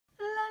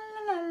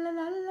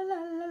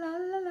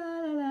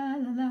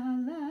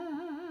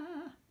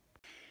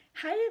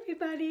Hi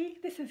everybody,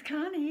 this is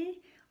Connie,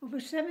 over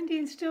 70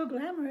 and still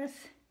glamorous.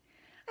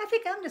 I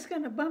think I'm just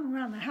going to bum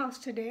around the house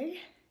today.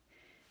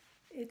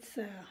 It's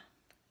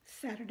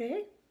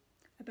Saturday,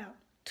 about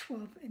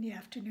 12 in the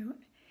afternoon,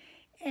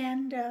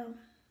 and I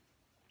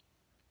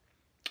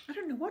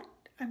don't know what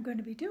I'm going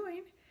to be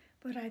doing,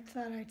 but I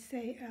thought I'd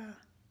say,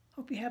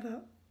 hope you have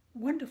a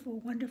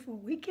wonderful, wonderful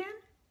weekend.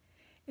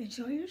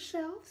 Enjoy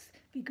yourselves,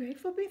 be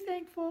grateful, be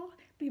thankful,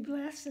 be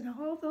blessed, and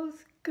all those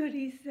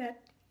goodies that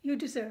you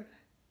deserve.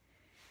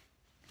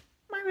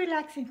 My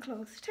relaxing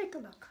clothes, take a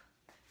look.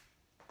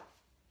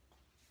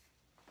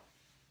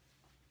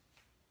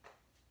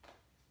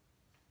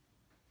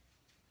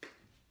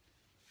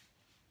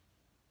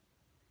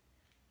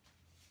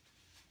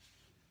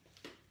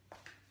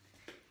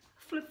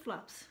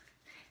 Flip-flops.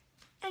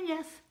 And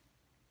yes,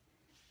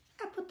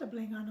 I put the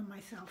bling on them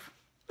myself.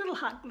 Little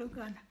hot glue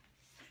gun.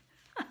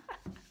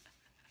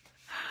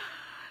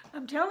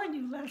 I'm telling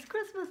you, last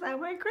Christmas I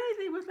went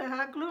crazy with the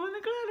hot glue and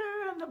the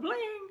glitter and the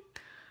bling.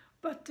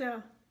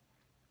 But,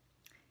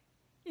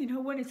 you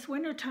know, when it's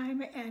winter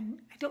time and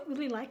I don't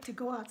really like to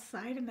go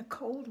outside in the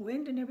cold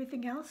wind and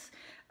everything else,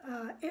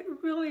 it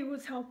really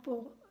was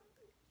helpful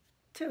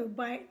to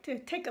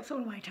take up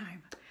some of my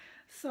time.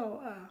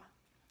 So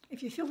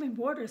if you're filling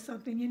water or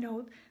something, you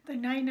know, the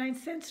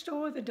 99-cent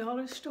store, the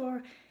dollar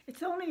store,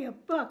 it's only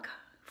 $1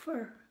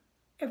 for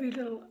every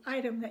little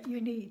item that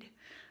you need.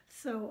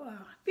 So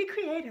be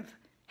creative,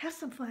 have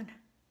some fun.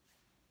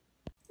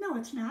 No,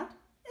 it's not.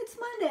 It's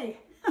Monday.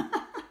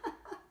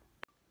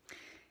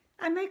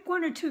 I make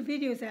 1 or 2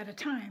 videos at a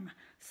time,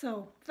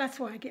 so that's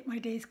why I get my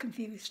days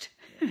confused.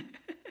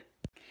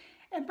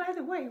 And by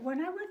the way,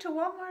 when I went to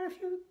Walmart a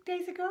few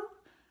days ago,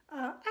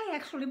 I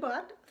actually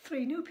bought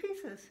 3 new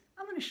pieces.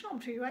 I'm going to show them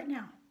to you right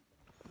now.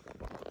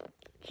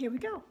 Here we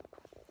go.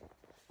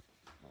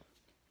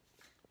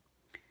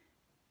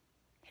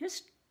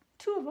 Here's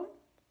 2 of them.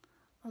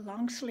 A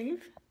long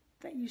sleeve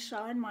that you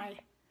saw in my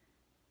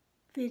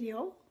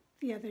video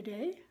the other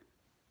day.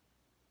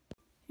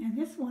 And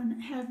this one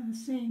has the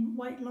same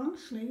white long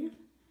sleeve,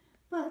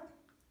 but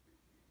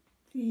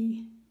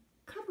the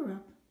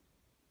cover-up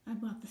I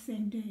bought the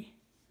same day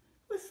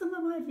with some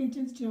of my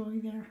vintage jewelry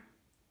there.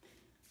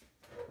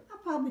 I'll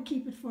probably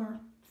keep it for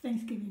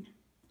Thanksgiving.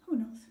 Who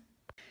knows?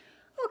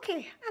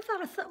 Okay, I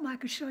thought of something I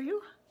could show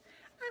you.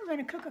 I'm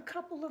going to cook a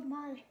couple of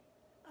my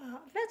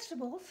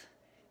vegetables.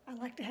 I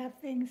like to have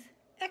things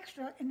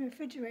extra in the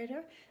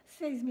refrigerator.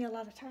 Saves me a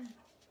lot of time.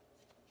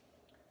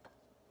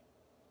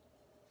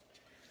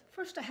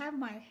 First I have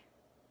my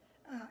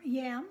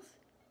yams.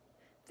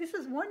 This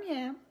is 1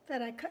 yam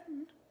that I cut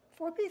in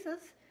 4 pieces.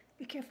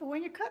 Be careful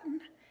when you're cutting.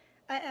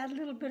 I add a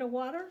little bit of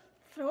water,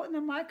 throw it in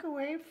the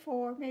microwave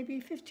for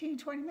maybe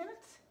 15-20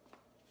 minutes,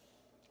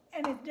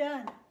 and it's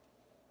done.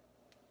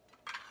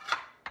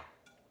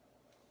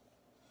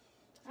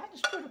 I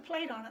just put a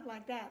plate on it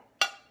like that.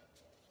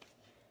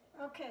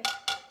 Okay.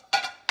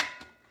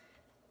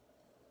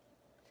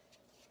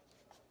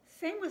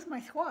 Same with my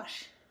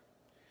squash.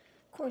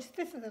 Of course,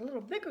 this is a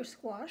little bigger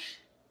squash,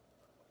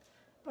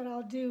 but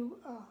I'll do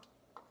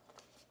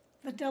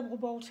the double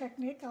bowl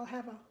technique. I'll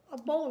have a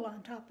bowl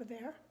on top of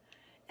there,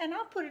 and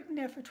I'll put it in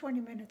there for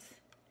 20 minutes.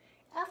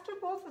 After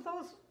both of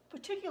those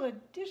particular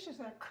dishes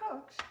are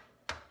cooked,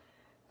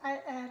 I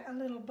add a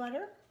little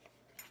butter,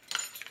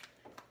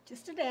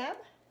 just a dab,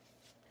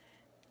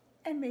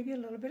 and maybe a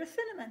little bit of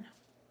cinnamon.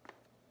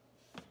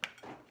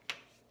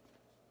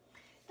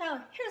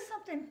 Now, here's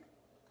something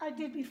I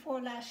did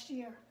before last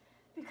year.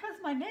 Because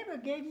my neighbor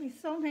gave me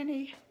so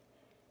many,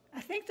 I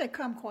think they're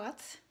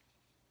kumquats,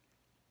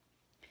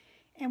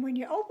 and when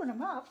you open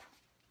them up,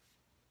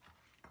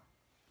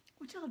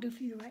 which I'll do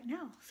for you right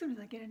now, as soon as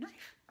I get a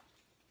knife.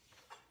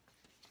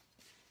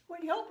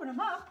 When you open them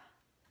up,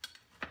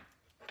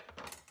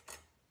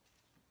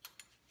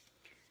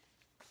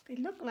 they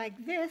look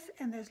like this,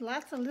 and there's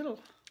lots of little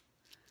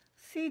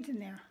seeds in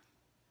there.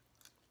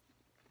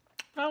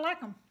 But I like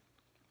them.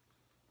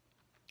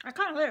 I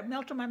kind of let it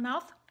melt in my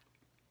mouth.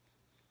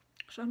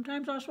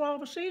 Sometimes I'll swallow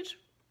the seeds.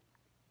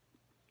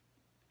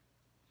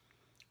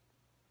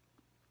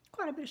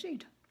 Quite a bit of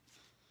seed.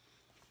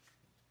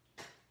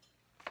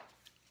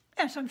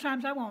 And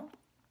sometimes I won't.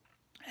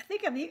 I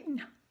think I've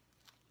eaten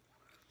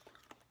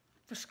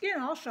the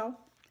skin also,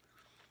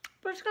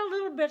 but it's got a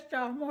little bit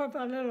more of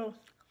a little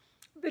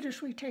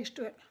bittersweet taste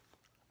to it.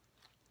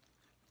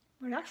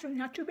 But actually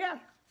not too bad.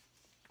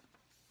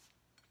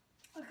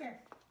 Okay,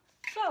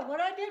 so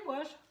what I did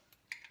was,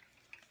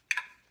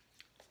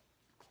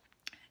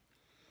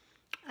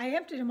 I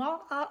emptied them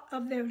all out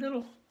of their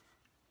little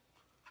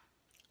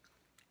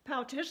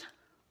pouches.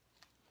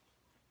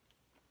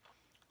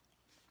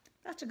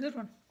 That's a good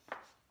one.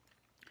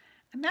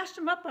 I mashed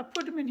them up, I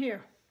put them in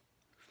here.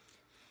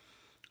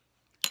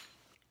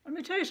 Let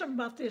me tell you something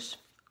about this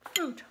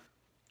fruit.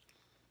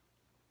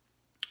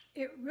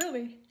 It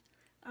really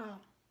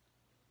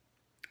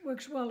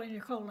works well in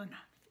your colon,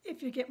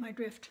 if you get my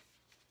drift.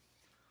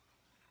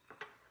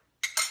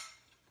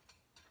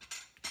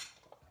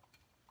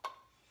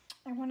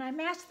 And when I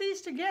mashed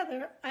these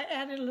together, I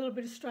added a little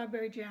bit of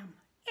strawberry jam,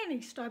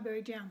 any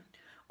strawberry jam.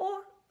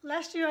 Or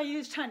last year I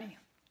used honey,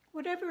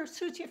 whatever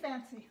suits your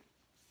fancy.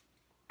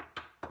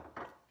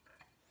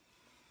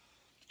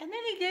 And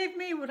then he gave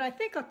me what I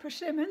think are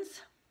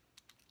persimmons.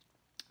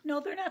 No,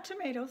 they're not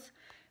tomatoes,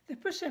 they're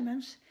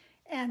persimmons.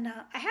 And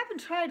I haven't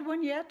tried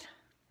one yet.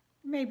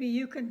 Maybe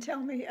you can tell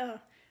me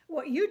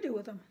what you do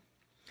with them.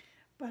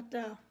 But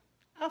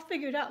I'll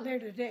figure it out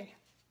later today.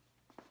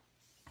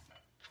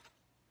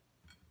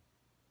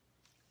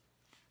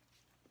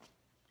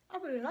 I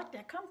really like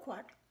that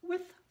kumquat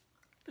with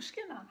the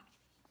skin on.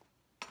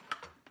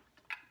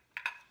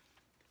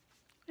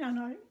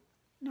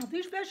 Now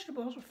these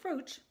vegetables or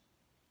fruits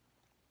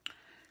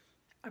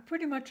are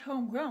pretty much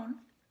homegrown,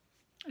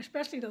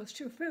 especially those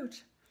two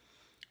fruits.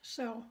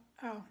 So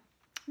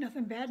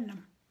nothing bad in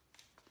them.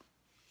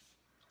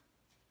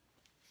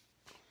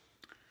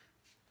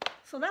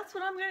 So that's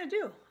what I'm going to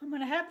do. I'm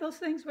going to have those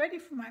things ready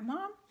for my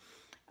mom,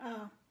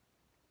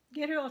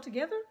 get her all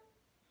together,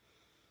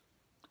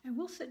 and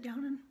we'll sit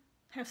down and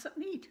have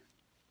something to eat.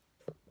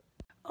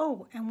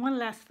 Oh, and one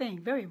last thing,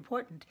 very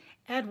important.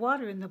 Add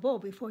water in the bowl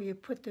before you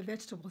put the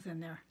vegetables in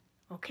there,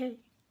 okay?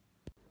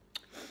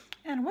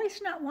 And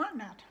waste not, want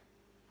not.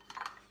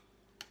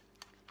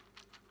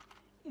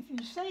 If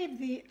you save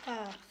the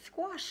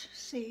squash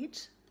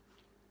seeds,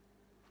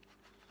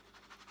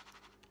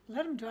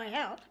 let them dry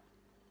out.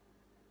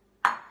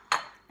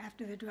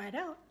 After they're dried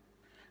out,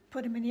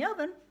 put them in the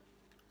oven,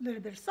 a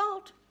little bit of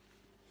salt,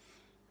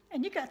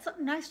 and you got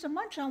something nice to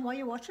munch on while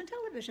you're watching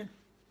television.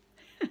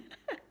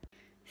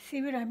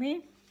 See what I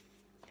mean?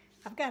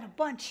 I've got a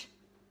bunch.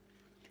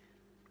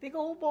 Big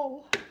old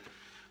bowl.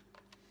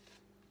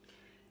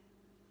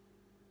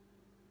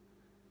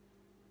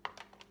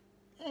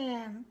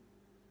 And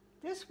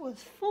this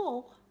was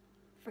full,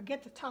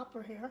 forget the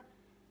topper here,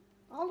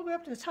 all the way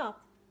up to the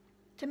top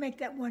to make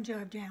that one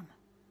jar of jam.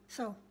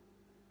 So,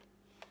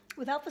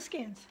 without the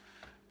skins.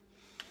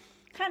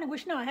 Kind of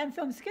wish now I hadn't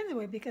thrown the skins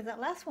away because that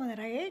last one that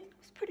I ate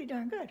was pretty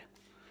darn good.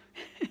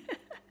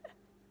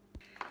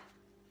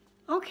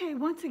 Okay,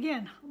 once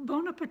again,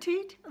 bon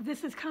appetit.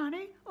 This is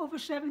Connie, over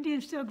 70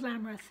 and still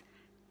glamorous.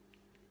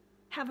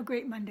 Have a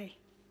great Monday.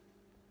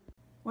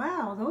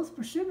 Wow, those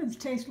persimmons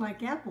taste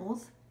like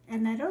apples,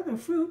 and that other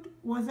fruit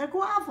was a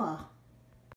guava.